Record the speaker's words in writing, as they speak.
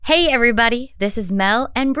Hey everybody, this is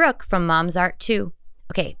Mel and Brooke from Mom's Art 2.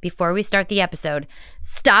 Okay, before we start the episode,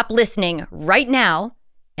 stop listening right now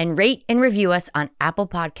and rate and review us on Apple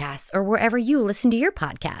Podcasts or wherever you listen to your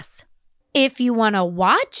podcasts. If you want to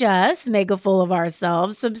watch us make a fool of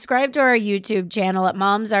ourselves, subscribe to our YouTube channel at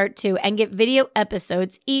Mom's Art 2 and get video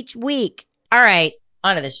episodes each week. All right,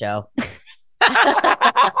 on to the show.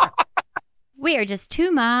 We are just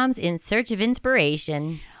two moms in search of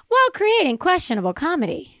inspiration While creating questionable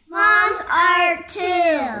comedy. Mom's Art 2.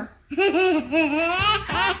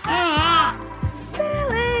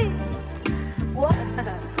 Silly. What?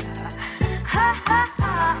 Ha ha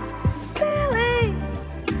ha. Silly.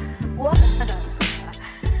 What?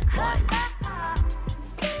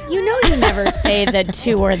 You know you never say the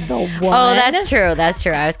two or the one. Oh, that's true. That's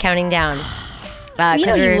true. I was counting down. You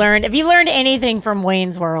know you learned. If you learned anything from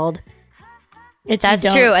Wayne's World, it's That's you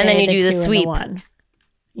don't true, and say then you do the two and sweep. one.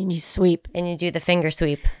 And you sweep. And you do the finger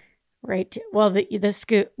sweep. Right. Well, the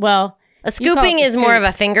scoop. Well, A scooping is more of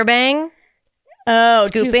a finger bang. Oh,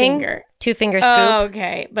 Scooping. Two finger scoop. Oh,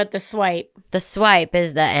 okay. But the swipe. The swipe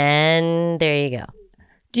is the end. There you go.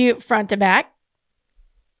 Do you front to back?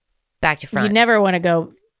 Back to front. You never want to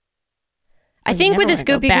go. I think with the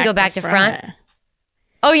scoop, you can go back to front.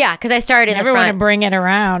 Oh, yeah, because I started in the Never want to front. bring it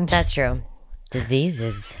around. That's true.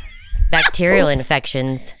 Diseases. Bacterial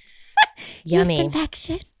infections. Yummy. Yeast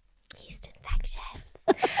infection. Yeast infections.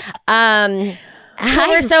 Hi,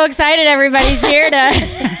 We're so excited everybody's here to...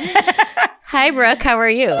 Hi, Brooke. How are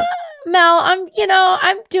you? Mel,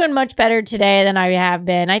 I'm doing much better today than I have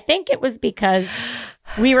been. I think it was because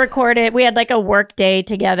we had like a work day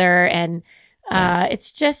together, and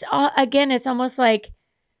it's just, again, it's almost like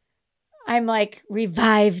I'm like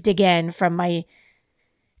revived again from my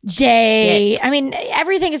day. Shit. I mean,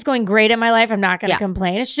 everything is going great in my life. I'm not going to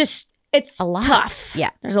complain. It's just, it's a lot. tough. Yeah.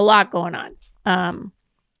 There's a lot going on.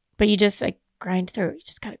 But you just like grind through. You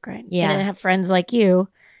just got to grind. Yeah. And then have friends like you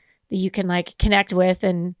that you can like connect with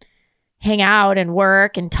and hang out and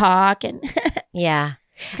work and talk and Yeah.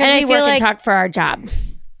 because we work and talk for our job.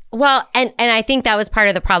 Well, and I think that was part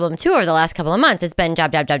of the problem too over the last couple of months. It's been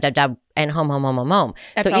job, and home.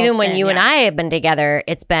 That's So all even it's when been, you and I have been together,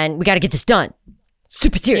 it's been, we got to get this done.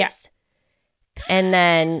 Super serious. And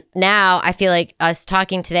then now I feel like us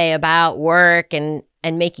talking today about work and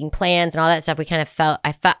making plans and all that stuff, we kind of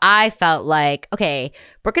I felt like, okay,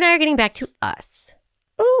 Brooke and I are getting back to us.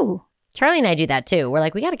 Ooh. Charlie and I do that too. We're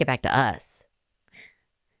like, we got to get back to us.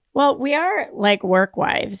 Well, we are like work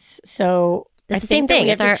wives. So It's the same thing.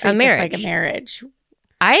 It's a marriage. Like a marriage.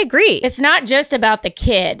 I agree. It's not just about the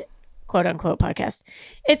kid, quote unquote, podcast.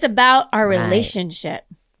 It's about our Right. relationship.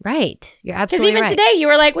 Right. You're Because absolutely even right. today, you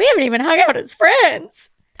were like, we haven't even hung out as friends.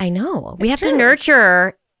 I know. We It's have to true.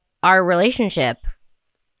 nurture our relationship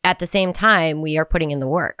at the same time we are putting in the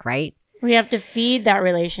work, right? We have to feed that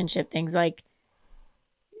relationship things like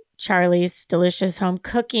Charlie's delicious home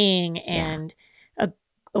cooking and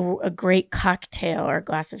a great cocktail or a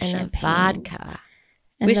glass of And champagne. a vodka.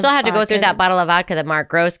 And We the still have to go through vodka. that bottle of vodka that Mark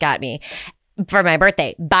Gross got me for my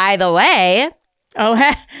birthday. By the way, Oh,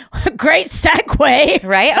 great segue.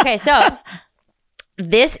 right? Okay, so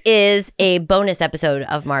this is a bonus episode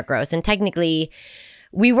of Mark Gross. And technically,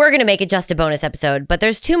 we were going to make it just a bonus episode, but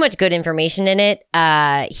there's too much good information in it.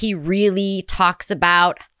 He really talks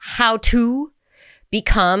about how to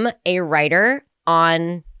become a writer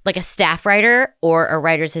on like a staff writer or a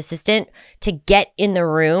writer's assistant to get in the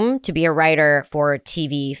room to be a writer for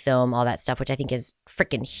TV, film, all that stuff, which I think is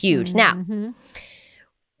freaking huge. Now, Mhm.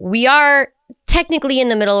 we are technically in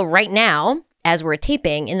the middle right now, as we're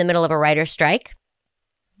taping, in the middle of a writer's strike.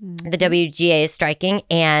 The WGA is striking.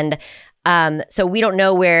 And so we don't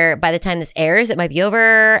know where, by the time this airs, it might be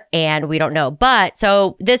over, and we don't know. But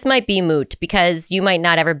so this might be moot because you might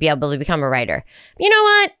not ever be able to become a writer. You know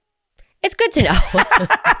what? It's good to know.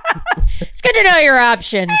 It's good to know your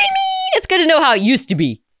options. It's good to know how it used to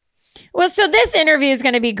be. Well, so this interview is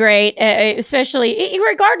going to be great, especially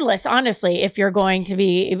regardless, honestly, if you're going to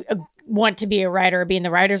be want to be a writer or be in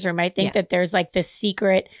the writer's room. I think that there's like this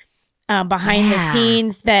secret behind the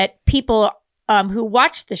scenes that people who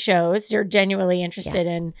watch the shows are genuinely interested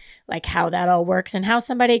in, like how that all works and how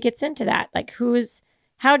somebody gets into that. Like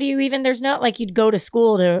how do you even, there's not like you'd go to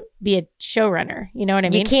school to be a showrunner. You know what I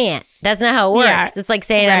mean? You can't. That's not how it works. Yeah. It's like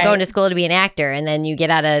saying I'm Right. going to school to be an actor, and then you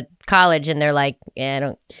get out of college and they're like, yeah, I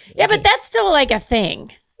don't. Yeah, but that's still like a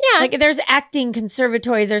thing. Yeah. Like there's acting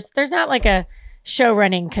conservatories. There's not like a show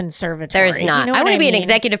running conservatory. There's Do you not. know I what want to be an mean?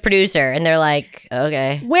 executive producer, and they're like,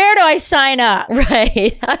 okay. Where do I sign up?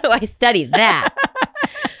 Right. How do I study that?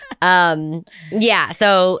 Yeah.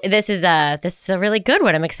 So this is a really good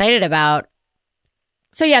one. I'm excited about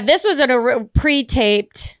So yeah, this was a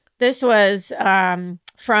pre-taped. This was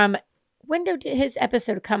from when did his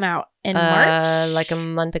episode come out? In March? Like a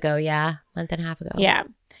month ago, yeah. Month and a half ago. Yeah.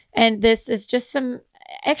 And this is just some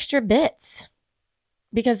extra bits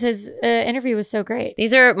because his interview was so great.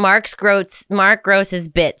 These are Mark Gross's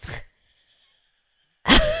bits.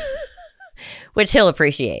 Which he'll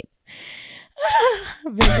appreciate.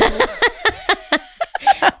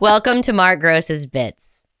 Welcome to Mark Gross's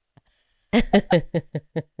bits.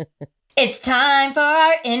 It's time for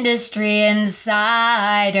our Industry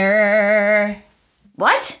Insider.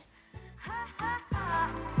 What?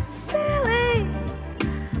 Silly.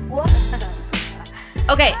 What?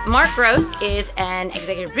 Okay, Mark Gross is an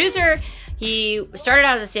executive producer. He started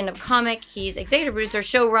out as a stand-up comic. He's executive producer,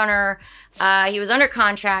 showrunner. He was under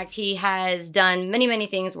contract. He has done many, many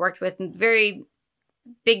things, worked with very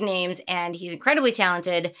big names, and he's incredibly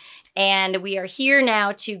talented. And we are here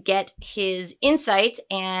now to get his insight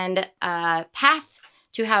and path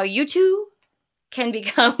to how you two can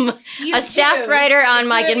become a staff writer on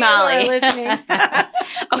Mike and Molly.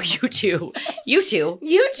 Oh, you two. You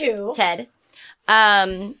two. Ted.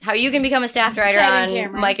 How you can become a staff writer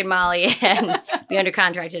on Mike and Molly and be under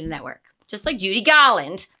contract in a network. Just like Judy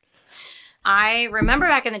Garland. I remember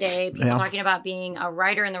back in the day, people talking about being a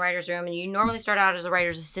writer in the writer's room, and you normally start out as a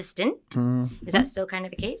writer's assistant. Is that still kind of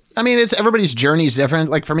the case? I mean, everybody's journey is different.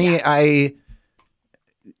 Like for me, I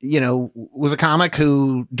was a comic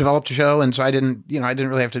who developed a show, and so I didn't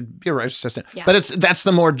really have to be a writer's assistant. Yeah. But that's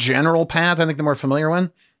the more general path. I think the more familiar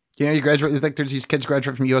one. You graduate. Like there's these kids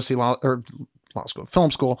graduate from USC law school, film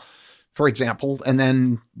school, for example, and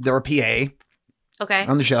then they're a PA. Okay.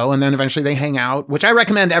 On the show, and then eventually they hang out, which I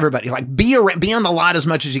recommend to everybody. Like, be on the lot as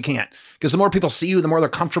much as you can, because the more people see you, the more they're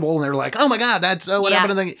comfortable, and they're like, "Oh my God, that's what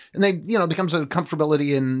happened." And they, it becomes a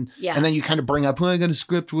comfortability, and then you kind of bring up, "Well, I got a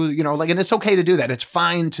script," and it's okay to do that. It's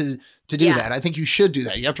fine to do that. I think you should do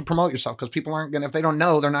that. You have to promote yourself because people aren't gonna, if they don't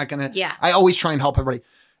know, they're not gonna. Yeah. I always try and help everybody.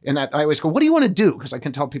 And that I always go, what do you want to do? Because I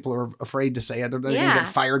can tell people are afraid to say it. They're going to get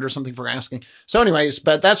fired or something for asking. So anyways,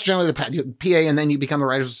 but that's generally the path. PA, and then you become a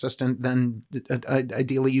writer's assistant. Then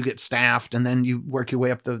ideally you get staffed, and then you work your way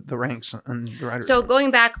up the ranks and the writer's. So going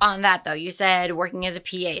back on that, though, you said working as a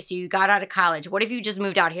PA. So you got out of college. What if you just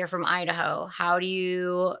moved out here from Idaho? How do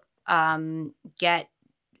you get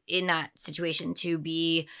in that situation to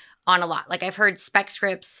be on a lot? Like I've heard spec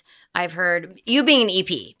scripts. I've heard you being an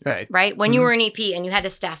EP, right? When you were an EP and you had to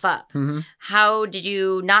staff up, how did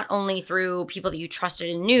you, not only through people that you trusted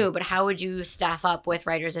and knew, but how would you staff up with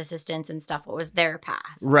writer's assistants and stuff? What was their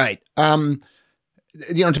path? Right. To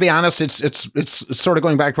be honest, it's sort of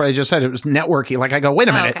going back to what I just said. It was networky. Like I go, wait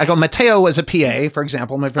a minute. I go, Mateo was a PA, for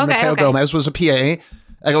example. My friend Mateo Gomez was a PA.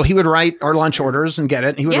 I go, he would write our lunch orders and get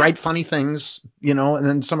it. And he would write funny things, and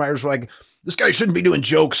then some writers were like, this guy shouldn't be doing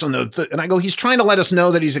jokes on and I go, he's trying to let us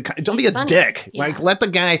know that don't be a dick. Yeah. Like, let the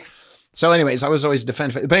guy. So anyways, I was always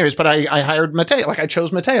defensive. But anyways, I hired Mateo. Like I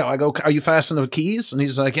chose Mateo. I go, are you fast on the keys? And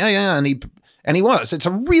he's like, yeah. And he was. It's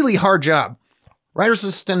a really hard job. Writer's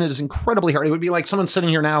assistant is incredibly hard. It would be like someone sitting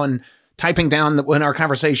here now and typing down in our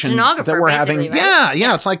conversation that we're having. Right?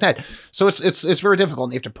 Yeah, it's like that. So it's very difficult.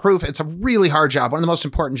 And you have to prove it's a really hard job, one of the most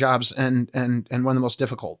important jobs and one of the most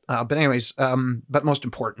difficult. But anyways, but most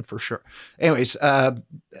important for sure. Anyways, so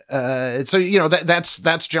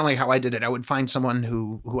that's generally how I did it. I would find someone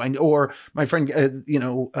who I knew, or my friend,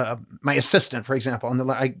 my assistant, for example.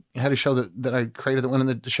 And I had a show that I created that went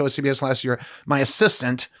on the show at CBS last year. My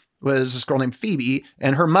assistant was this girl named Phoebe,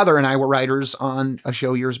 and her mother and I were writers on a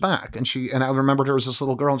show years back. And I remembered her as this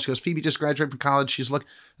little girl, and she goes, Phoebe just graduated from college. She's looking,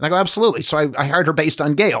 and I go, absolutely. So I hired her based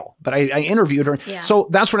on Gail, but I interviewed her. Yeah. So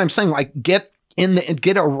that's what I'm saying. Like get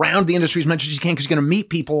around the industry as much as you can, because you're going to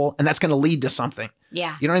meet people, and that's going to lead to something.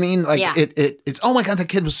 Yeah. You know what I mean? Like it's, oh my God, that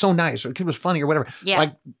kid was so nice, or the kid was funny, or whatever. Yeah.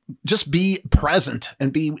 Like just be present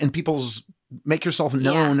and be in make yourself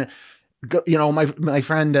known. Yeah. My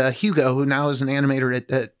friend Hugo, who now is an animator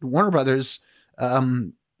at Warner Brothers,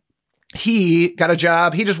 he got a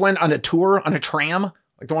job. He just went on a tour on a tram,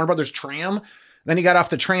 like the Warner Brothers tram. Then he got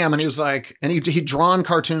off the tram, and he was like, and he'd drawn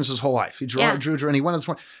cartoons his whole life. He drew, and he went on this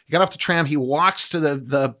one. He got off the tram. He walks to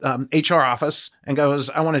the HR office and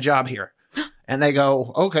goes, I want a job here. And they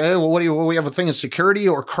go, okay, well, what do we have a thing in security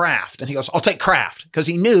or craft? And he goes, I'll take craft, because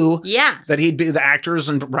he knew that he'd be the actors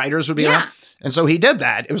and writers would be around. And so he did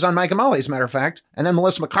that. It was on Mike and Molly, as a matter of fact. And then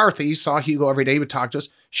Melissa McCarthy saw Hugo every day. He would talk to us.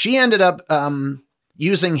 She ended up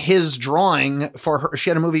using his drawing for her.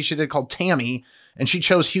 She had a movie she did called Tammy, and she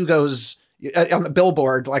chose Hugo's on the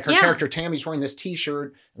billboard, like her Yeah. character Tammy's wearing this T-shirt,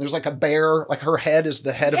 and there's like a bear, like her head is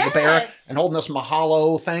the head of the bear, Yes. and holding this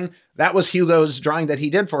mahalo thing. That was Hugo's drawing that he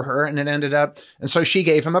did for her, and it ended up, and so she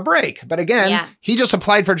gave him a break. But again, Yeah. he just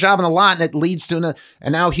applied for a job in the lot, and it leads to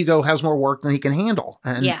and now Hugo has more work than he can handle.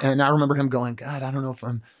 And Yeah. and I remember him going, God, I don't know if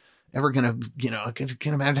I'm ever gonna, I can't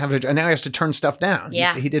imagine having and now he has to turn stuff down.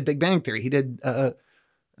 Yeah. He did Big Bang Theory. He did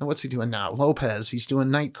what's he doing now? Lopez. He's doing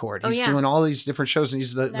Night Court. He's yeah. doing all these different shows, and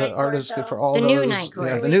he's the Night Court, artist so- for all The those. new Night Court.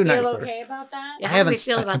 Yeah, Do the we new feel Night Court. okay about that? Yeah, I how do we haven't.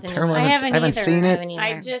 feel about I'm the new terrible. one? I haven't either. seen I it. haven't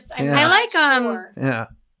either. I'm Yeah. not I like, sure. Yeah.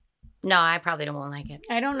 No, I probably don't like it.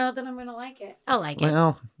 I don't know that I'm gonna like it. I'll like it.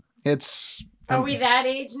 Well, it's. Are we that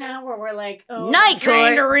age now where we're like, oh, Night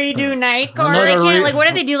trying to Court. redo Night Court? Or they Another can't, like, what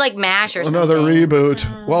if they do, like, MASH or Another something?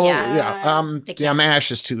 reboot. Well, Yeah. yeah. They Yeah, can't.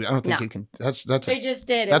 MASH is too. I don't think No. you can. That's They a. just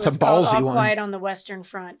did. That's it a was called ballsy All one. Quiet on the Western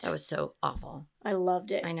Front. That was so awful. I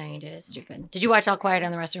loved it. I know you did. It's stupid. Did you watch All Quiet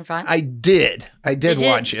on the Western Front? I did. Did you?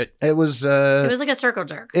 watch it. It was. It was like a circle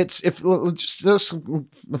jerk. It's just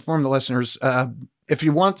inform the listeners. If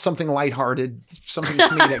you want something lighthearted, something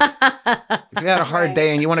comedic, if you had a hard Right.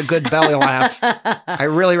 day and you want a good belly laugh, I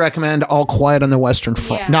really recommend All Quiet on the Western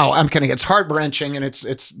Front. Yeah. No, I'm kidding. It's heart wrenching and it's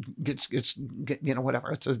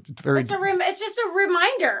whatever. It's very. It's just a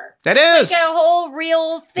reminder. That is. Like a whole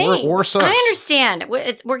real thing. Or sucks. I understand.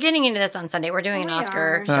 We're getting into this on Sunday. We're doing an We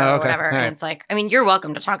Oscar are. show Oh, or okay. whatever. All right. And it's like, I mean, you're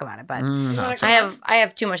welcome to talk about it, but Mm, no, wanna it's- I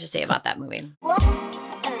have too much to say about that movie.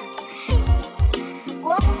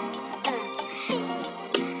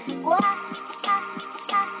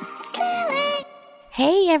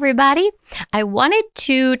 Hey everybody. I wanted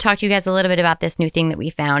to talk to you guys a little bit about this new thing that we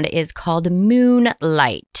found is called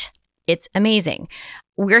Moonlight. It's amazing.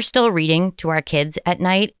 We're still reading to our kids at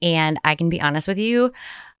night, and I can be honest with you,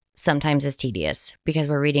 sometimes it's tedious because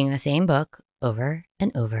we're reading the same book over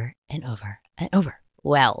and over and over and over.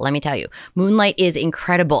 Well, let me tell you, Moonlight is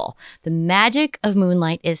incredible. The magic of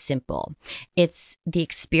Moonlight is simple. It's the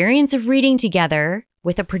experience of reading together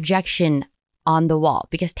with a projection on the wall,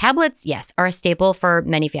 because tablets, yes, are a staple for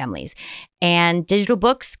many families, and digital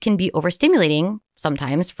books can be overstimulating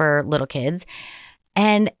sometimes for little kids,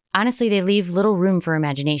 and honestly, they leave little room for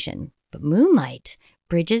imagination. But Moonlight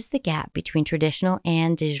bridges the gap between traditional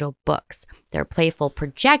and digital books. Their playful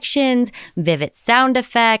projections, vivid sound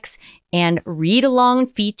effects, and read-along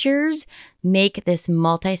features make this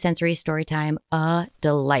multi-sensory storytime a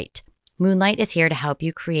delight. Moonlight is here to help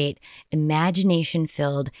you create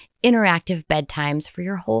imagination-filled, interactive bedtimes for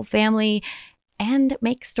your whole family and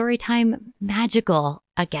make storytime magical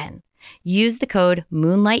again. Use the code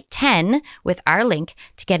Moonlight10 with our link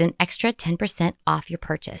to get an extra 10% off your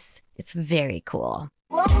purchase. It's very cool.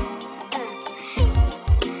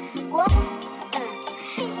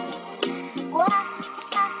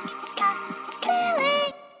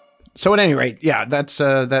 So at any rate, yeah, that's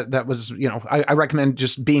that was, I recommend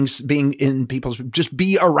just being in people's, just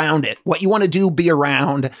be around it. What you want to do, be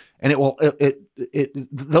around, and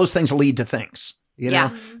those things lead to things. You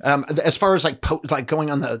know, as far as like going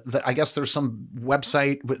on the I guess there's some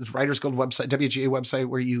website, Writers Guild website, WGA website,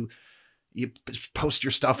 where you post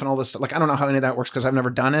your stuff and all this stuff. Like, I don't know how any of that works because I've never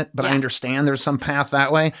done it, but I understand there's some path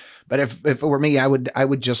that way. But if it were me, I would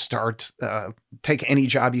just start, take any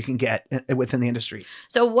job you can get within the industry.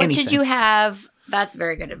 So what Anything. should you have? That's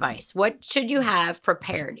very good advice. What should you have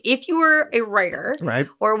prepared? If you were a writer Right.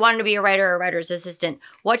 or wanted to be a writer or a writer's assistant,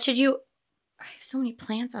 what should you? I have so many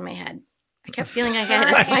plants on my head. I kept feeling like I had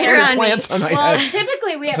a Right. spider Sorry, on me. plants on my Well, head.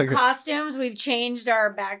 typically we have It's like- costumes. We've changed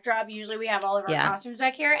our backdrop. Usually we have all of our Yeah. costumes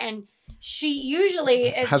back here, and she usually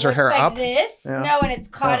Has her looks hair like up? this. Yeah. No, and it's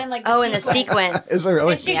caught Oh. in like Oh, in the sequence. Is there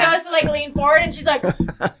really? And she Yeah. goes to like lean forward, and she's like,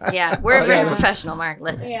 Yeah, we're Oh, very yeah. professional, Mark.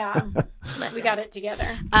 Listen, "Yeah, listen. we got it together."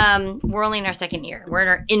 We're only in our second year. We're in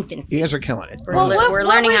our infancy. You guys are killing it. We're we're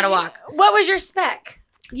learning how to walk. What was your spec?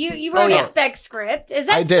 You wrote yeah. a spec script. Is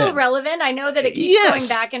I that still did. relevant? I know that it keeps Yes.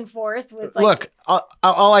 going back and forth with like, Look,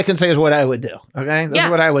 all I can say is what I would do. Okay, this Yeah.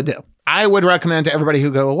 is what I would do. I would recommend to everybody who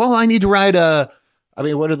go, well, I need to write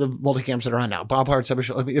what are the multicams that are on now? Bob Hart's ever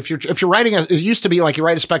show. I mean, if you're writing, it used to be like you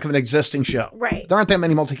write a spec of an existing show. right. There aren't that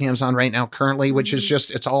many multicams on right now currently, which Mm-hmm. is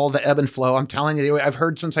just, it's all the ebb and flow. I'm telling you, I've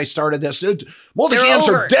heard since I started this, multicams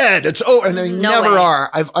over. are dead. It's over, and they No never way. are.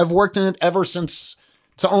 I've worked in it ever since.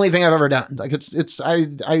 It's the only thing I've ever done. Like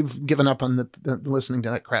I've given up on the listening to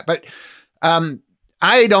that crap. But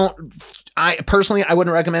I personally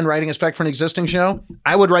wouldn't recommend writing a spec for an existing show.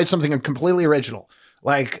 I would write something completely original.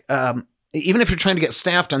 Like, even if you're trying to get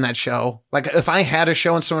staffed on that show, like if I had a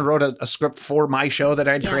show and someone wrote a script for my show that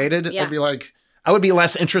I'd Yeah, created, yeah. I'd be like, I would be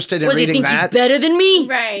less interested in Was he reading think that. he's better than me?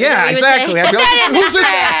 Right. Yeah, would exactly. say? I'd be like, who's this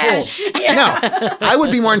Trash. asshole? Yeah. No, I would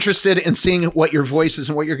be more interested in seeing what your voice is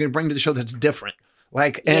and what you're going to bring to the show that's different.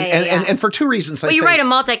 Like, and for two reasons. Well, you write a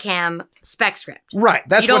multicam spec script. Right.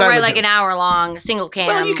 That's you don't what I write would like do. an hour long single cam.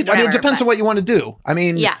 Well, you could. I mean, it depends on what you want to do. I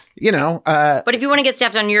mean, Yeah. you know. But if you want to get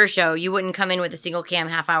staffed on your show, you wouldn't come in with a single cam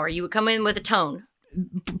half hour. You would come in with a tone.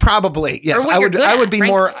 Probably, yes. Or what I you're would. good I would at, be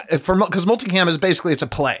frankly. more because multicam is basically it's a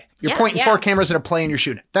play. You're Yeah. pointing 4 cameras at a play and you're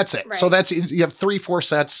shooting it. That's it. Right. So that's you have 3-4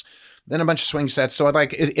 sets, then a bunch of swing sets. So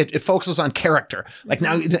like it focuses on character. Like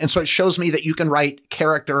now, and so it shows me that you can write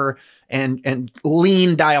character and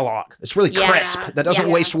lean dialogue. It's really Yeah. crisp. That doesn't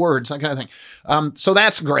Yeah. waste words. That kind of thing. So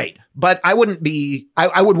that's great. But I wouldn't be.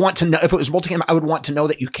 I would want to know if it was multicam. I would want to know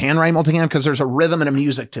that you can write multicam because there's a rhythm and a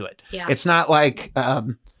music to it. Yeah. It's not like.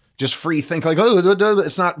 Just free think like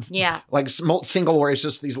it's not Yeah. like single where it's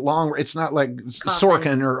just these long. It's not like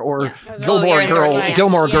Sorkin or Yeah. Gilmore Aaron Sorkin, yeah.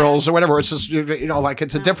 Gilmore Yeah. Girls or whatever. It's just you know like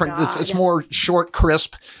it's a different. It's God. more short,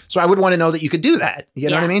 crisp. So I would want to know that you could do that. You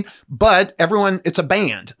know what I mean? But everyone, it's a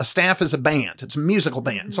band. A staff is a band. It's a musical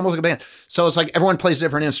band. It's almost like a band. So it's like everyone plays a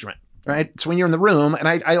different instrument, right? So when you're in the room, and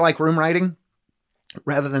I like room writing.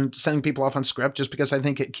 Rather than sending people off on script, just because I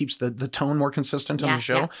think it keeps the tone more consistent on Yeah, the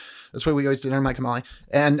show. yeah. That's what we always did on Mike and Molly.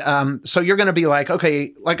 And so you're going to be like,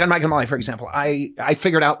 okay, like on Mike and Molly, for example, I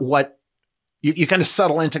figured out what you kind of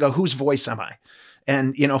settle in to go, whose voice am I?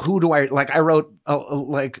 And, you know, who do I like? I wrote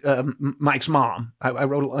Mike's mom. I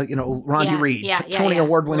wrote, you know, Rondi Yeah, Reed, yeah, Tony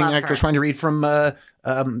Award-winning Love actress her. Rondi Reed from, oh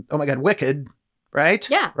my God, Wicked. Right?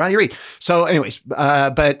 Yeah. Rondi Reed. So anyways,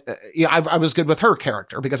 yeah, I was good with her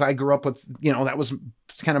character because I grew up with, you know, that was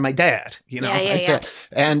kind of my dad, you know, Yeah, that's yeah. it.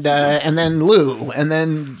 And then Lou and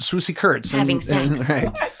then Swoosie Kurtz. Having and, sex.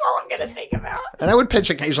 right. That's all I'm going to think about. And I would pitch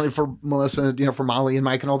occasionally for Melissa, you know, for Molly and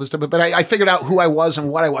Mike and all this stuff. But I figured out who I was and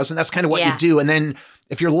what I was. And that's kind of what Yeah. you do. And then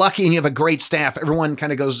if you're lucky and you have a great staff, everyone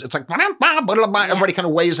kind of goes, it's like, everybody kind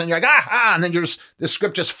of weighs in. You're like, and then the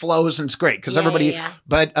script just flows and it's great because everybody, Yeah.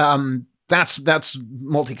 but that's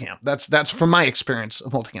multicam. That's from my experience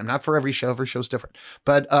of multicam. Not for every show. Every show's different.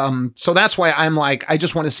 But so that's why I'm like, I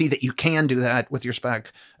just want to see that you can do that with your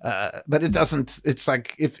spec. But it doesn't. It's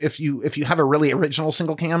like if you have a really original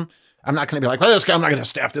single cam, I'm not going to be like, well, this guy, I'm not going to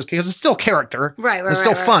staff this because it's still character. Right. It's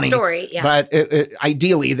still funny. Story. Yeah. But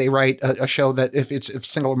ideally, they write a show that if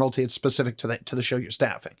single or multi, it's specific to the show you're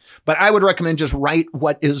staffing. But I would recommend just write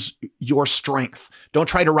what is your strength. Don't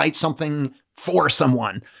try to write something for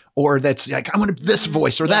someone or that's like, I want this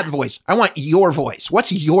voice or that voice. I want your voice.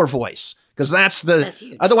 What's your voice? Because that's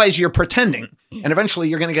huge. otherwise you're pretending and eventually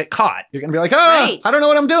you're going to get caught. You're going to be like, Right. I don't know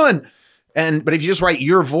what I'm doing. But if you just write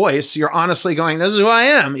your voice, you're honestly going, this is who I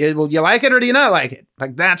am. Well, you like it or do you not like it?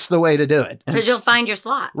 Like, that's the way to do it. And Because you'll find your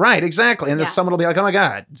slot. right, exactly. And then Yeah. someone will be like, oh my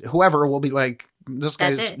God, whoever will be like, this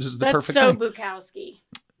guy That's it. is the That's perfect so thing. Bukowski.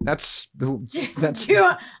 That's I'm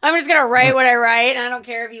just gonna write what I write, and I don't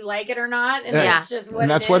care if you like it or not. And Yeah. that's just what And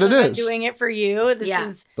that's it is. what it I'm not is. doing it for you. This Yeah.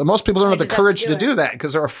 is But most people don't I have the just have to courage do to it. do that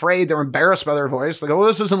because they're afraid, they're embarrassed by their voice. They go, oh,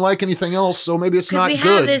 this isn't like anything else, so maybe it's Because not we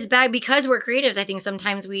good. have this bag, because we're creatives, I think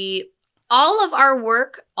sometimes all of our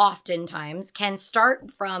work oftentimes can start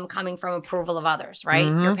from coming from approval of others, right?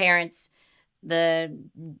 Mhm. Your parents, the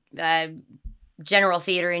general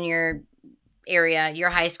theater in your area, your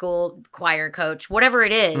high school choir coach, whatever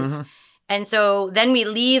it is. Mhm. And so then we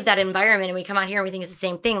leave that environment and we come out here and we think it's the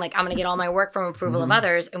same thing. Like, I'm going to get all my work from approval of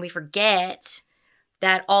others. And we forget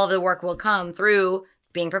that all of the work will come through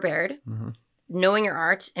being prepared, Mhm. knowing your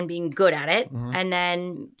art and being good at it, Mhm. and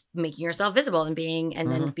then making yourself visible and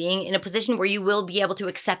then being in a position where you will be able to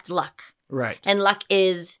accept luck. Right. And luck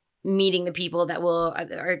is meeting the people that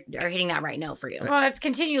are hitting that right note for you. well, it's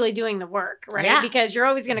continually doing the work, right? Yeah. Because you're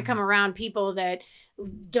always gonna come around people that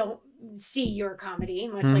don't see your comedy,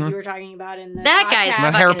 much like you were talking about in the That guy's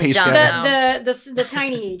podcast. The fucking hairpiece dumb. guy. the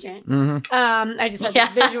tiny agent. hmm I just had this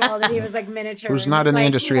visual that he was like miniature. Who's and not it's in the like,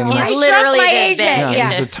 industry you know, anymore. I He's shrunk literally my this big. agent. Yeah,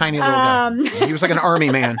 he's a tiny little guy. He was like an army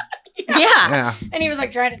man. Yeah. Yeah. and he was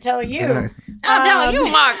like trying to tell you. Yeah. I'll tell you,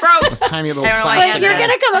 Mark, gross. A tiny little I don't know why I plastic said But you're guy.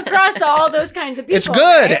 gonna come across all those kinds of people. It's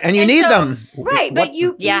good, right? and you need so- them. Right, but What-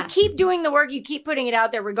 you Yeah. keep doing the work, you keep putting it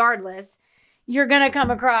out there regardless. You're gonna come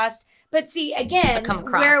across. But see, again, Come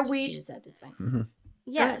across. where She we just said it's fine.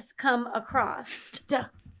 yes, come across.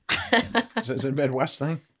 Is it a Midwest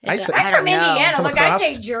thing? It's say- I I'm don't from know. Indiana. Come Look, I across?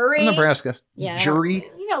 say jury. Nebraska. Yeah. Jury.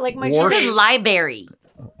 You know, like my War- This jury is library.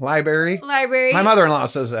 Library. library. My mother-in-law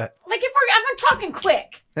says that. Like if I'm talking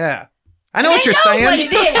quick. Yeah. I know And what I you're know saying. what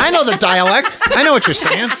it is. I know the dialect. I know what you're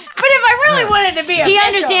saying. But if I really wanted to be He official-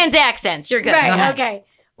 understands accents. You're good. Go Right, ahead. okay.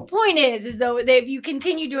 Point is though that if you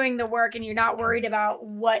continue doing the work and you're not worried about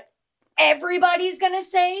what everybody's going to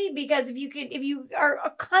say, because if you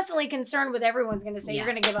are constantly concerned with everyone's going to say, you're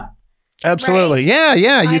going to give up. Absolutely. Right?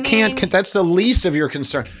 Yeah. You mean, that's the least of your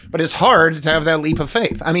concern, but it's hard to have that leap of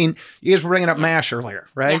faith. I mean, you guys were bringing up MASH earlier,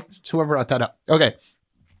 right? Yeah. So whoever brought that up. Okay.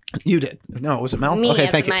 You did. No, was it Mel? Me, okay,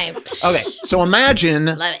 thank you. Okay. So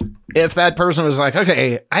imagine if that person was like,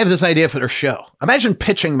 okay, I have this idea for their show. Imagine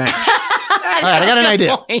pitching MASH. All right, I got an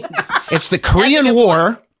idea. It's the Korean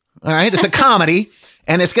War. All right. It's a comedy.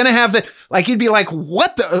 And it's going to have the, like, you'd be like,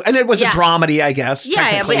 what the, and it was a dramedy, I guess.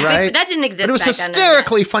 Yeah, but right? That didn't exist. But it was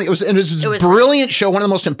hysterically funny. It was a brilliant show, one of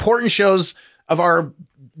the most important shows of our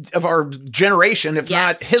generation, if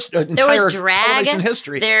not entire television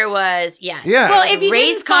history. There was, Well, if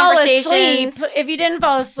you didn't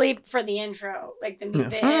fall asleep, for the intro, like the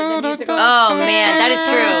musical. Oh man, that is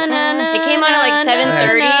true. It came on at like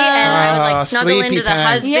 7:30, and I would like snuggle into the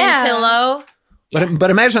husband pillow. But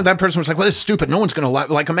imagine if that person was like, well, this is stupid. No one's going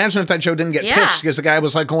to like, imagine if that show didn't get pitched because the guy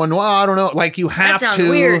was like going, well, I don't know. Like you have that sounds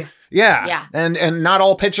weird. Yeah. And not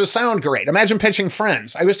all pitches sound great. Imagine pitching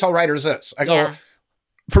Friends. I always tell writers this. I go,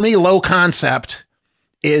 for me, low concept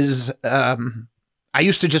is, I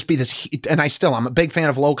used to just be this, and I'm a big fan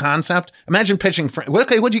of low concept. Imagine pitching Friends.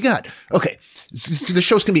 Okay, what do you got? Okay. The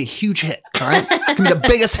show's going to be a huge hit. All right. It's going to be the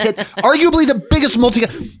biggest hit, arguably the biggest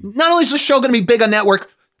not only is the show going to be big on network,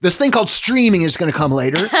 this thing called streaming is going to come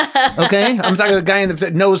later. Okay. I'm talking to a guy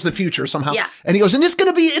that knows the future somehow. Yeah. And he goes, and it's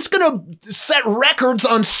going to set records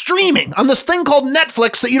on streaming on this thing called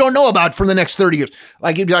Netflix that you don't know about for the next 30 years.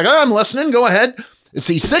 Like you'd be like, oh, I'm listening. Go ahead. It's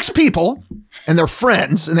these 6 people and they're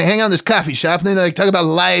friends and they hang out in this coffee shop and they like talk about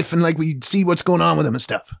life and like we see what's going on with them and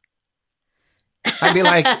stuff. I'd be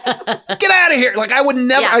like, get out of here. Like I would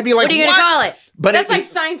never, I'd be like, what are you going to call it? But that's like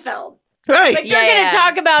Seinfeld. Right. Like they're going to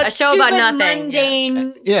talk about a show about nothing,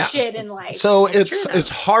 mundane shit in life. So it's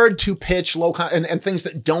hard to pitch and things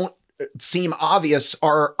that don't seem obvious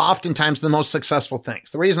are oftentimes the most successful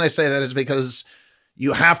things. The reason I say that is because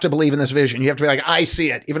you have to believe in this vision. You have to be like, I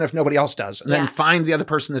see it, even if nobody else does. And then find the other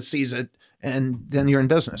person that sees it, and then you're in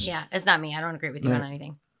business. Yeah, it's not me. I don't agree with you on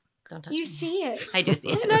anything. Don't touch me. You see it. I do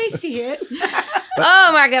see it. And I see it. Oh,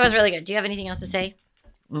 Mark, that was really good. Do you have anything else to say?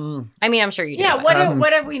 I mean, I'm sure you do. Yeah,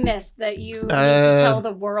 what have we missed that you need to tell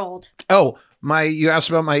the world? Oh, you asked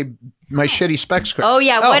about my shitty spec script. Oh,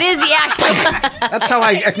 yeah. What is the actual... That's how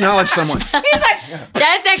I acknowledge someone. He's like...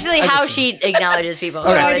 That's actually how she acknowledges people.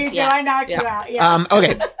 Okay. So I knocked you out. Yeah.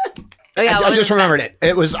 Okay. Oh, yeah, I just remembered it.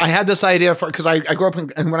 It was, I had this idea because I grew up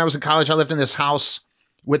and when I was in college, I lived in this house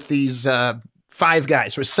with these 5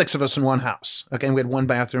 guys. There were 6 of us in one house. Okay, and we had one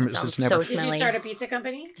bathroom. It was just never. So smelly. Did you start a pizza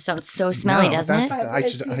company? It sounds so smelly, doesn't it?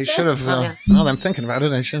 I should have. Now that I'm thinking about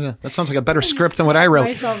it, I should have. That sounds like a better script than what I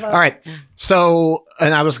wrote. All right. So,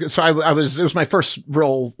 and I was. It was my first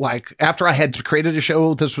real after I had created a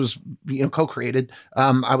show. This was co-created.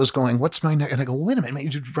 I was going, what's my next? And I go, wait a minute, maybe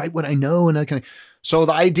you write what I know, and I can. So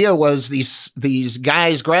the idea was these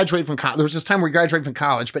guys graduate from college. There was this time we graduated from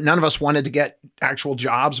college, but none of us wanted to get actual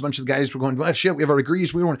jobs. A bunch of the guys were going, well, shit, we have our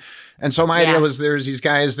degrees. We don't want. And so my idea was there's these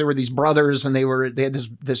guys, there were these brothers and they had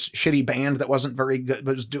this shitty band that wasn't very good,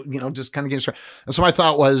 but was just kind of getting started. And so my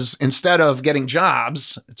thought was instead of getting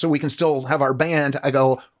jobs so we can still have our band, I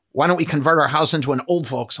go, why don't we convert our house into an old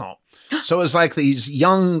folks home? So it was like these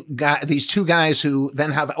 2 guys who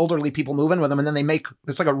then have elderly people move in with them, and then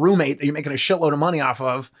it's like a roommate that you're making a shitload of money off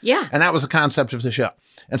of. Yeah. And that was the concept of the show.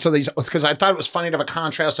 And so because I thought it was funny to have a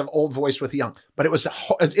contrast of old voice with young, but it was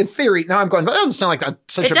in theory. Now I'm going, well, it doesn't sound like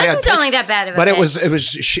such a bad. It doesn't sound like that bad of a. But it was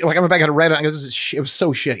like I went back and read it. And I go, it was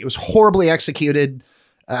so shitty. It was horribly executed.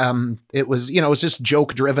 It was, it was just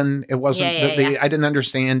joke driven. It wasn't, I didn't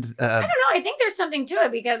understand. I don't know. I think there's something to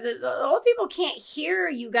it because old people can't hear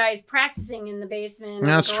you guys practicing in the basement.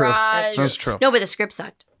 That's true. That's true. No, but the script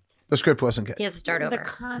sucked. The script wasn't good. He has to start over. The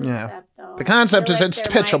concept, though. The concept is it's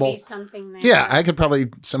pitchable. Yeah, I could probably.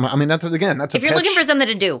 That's if you're looking for something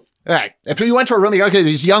to do. Right. If you went to a room, okay,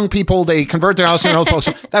 these young people, they convert their house into old folks.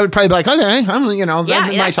 That would probably be like, okay,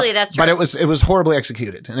 actually, that's true. But it was horribly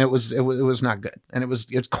executed, and it was not good, and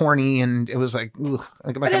it's corny, and it was like, ugh.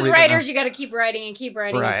 But as writers, you got to keep writing and keep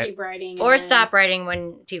writing and keep writing, or stop writing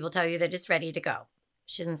when people tell you that it's ready to go.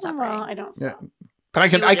 She doesn't stop writing. I don't stop. Yeah. But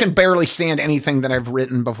I can barely stand anything that I've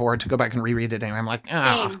written before to go back and reread it. And I'm like,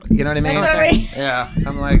 you know what I mean? Sorry. Yeah.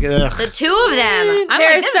 I'm like, ugh. The 2 of them.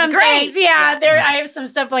 There's some great. Things, I have some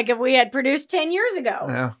stuff like if we had produced 10 years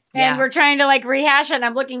ago. And we're trying to rehash it. And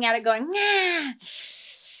I'm looking at it going, nah.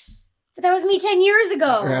 But that was me 10 years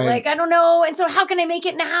ago. Right. I don't know. And so how can I make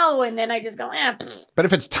it now? And then I just go, But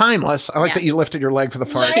if it's timeless, I like that you lifted your leg for the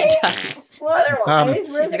fart. She does. Well, otherwise,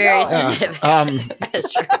 she's very specific.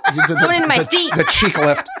 That's true. It's going into my seat. The cheek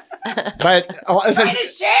lift. But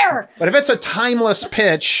if it's a timeless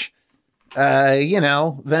pitch, then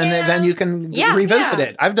you can revisit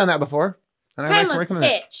it. I've done that before. And timeless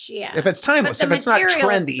pitch, If it's timeless, if it's not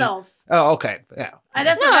trendy. Itself, okay, yeah.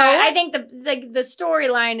 That's I think the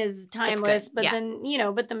storyline is timeless, but then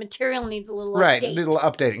but the material needs a little a little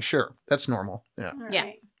updating. Sure, that's normal. Yeah.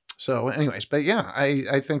 Right. So, anyways, but yeah,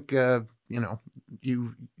 I think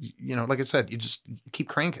you like I said, you just keep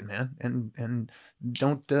cranking, man, and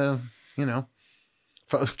don't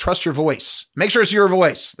trust your voice. Make sure it's your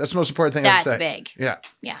voice. That's the most important thing. I'd say. That's big.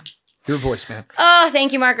 Yeah. Your voice, man. Oh,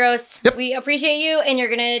 thank you, Marcos. Yep. We appreciate you, and you're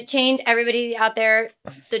gonna change everybody out there.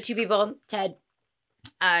 The 2 people, Ted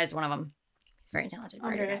is one of them. He's very talented.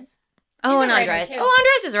 Andres. Oh, and Andres. Oh,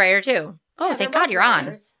 Andres is a writer too. Oh, thank God you're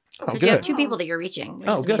on. Because you have 2 people that you're reaching, which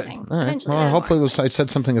is good. amazing. All right. Well, hopefully I said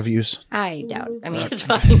something of use. I doubt. I mean, it's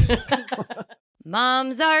fine.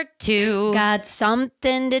 Moms are 2. Got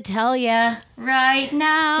something to tell you Right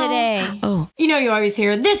now. today. Oh. You always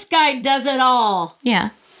hear, this guy does it all. Yeah.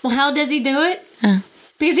 Well, how does he do it?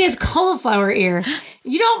 Because he has cauliflower ear.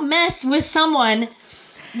 You don't mess with someone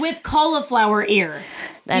with cauliflower ear.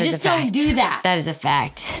 That you is just a fact. don't do that. That is a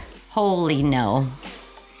fact. Holy no.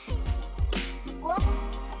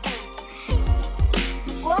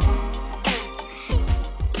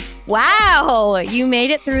 Wow, you made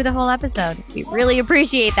it through the whole episode. We really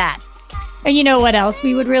appreciate that. And you know what else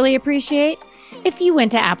we would really appreciate? If you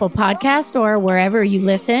went to Apple Podcast or wherever you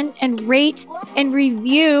listen and rate and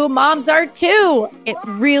review Moms Art 2. It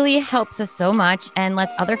really helps us so much and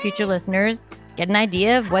lets other future listeners get an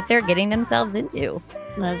idea of what they're getting themselves into.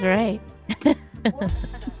 That's right.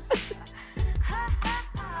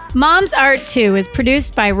 Moms Art 2 is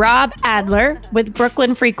produced by Rob Adler with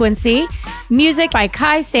Brooklyn Frequency. Music by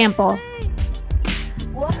Kai Sample.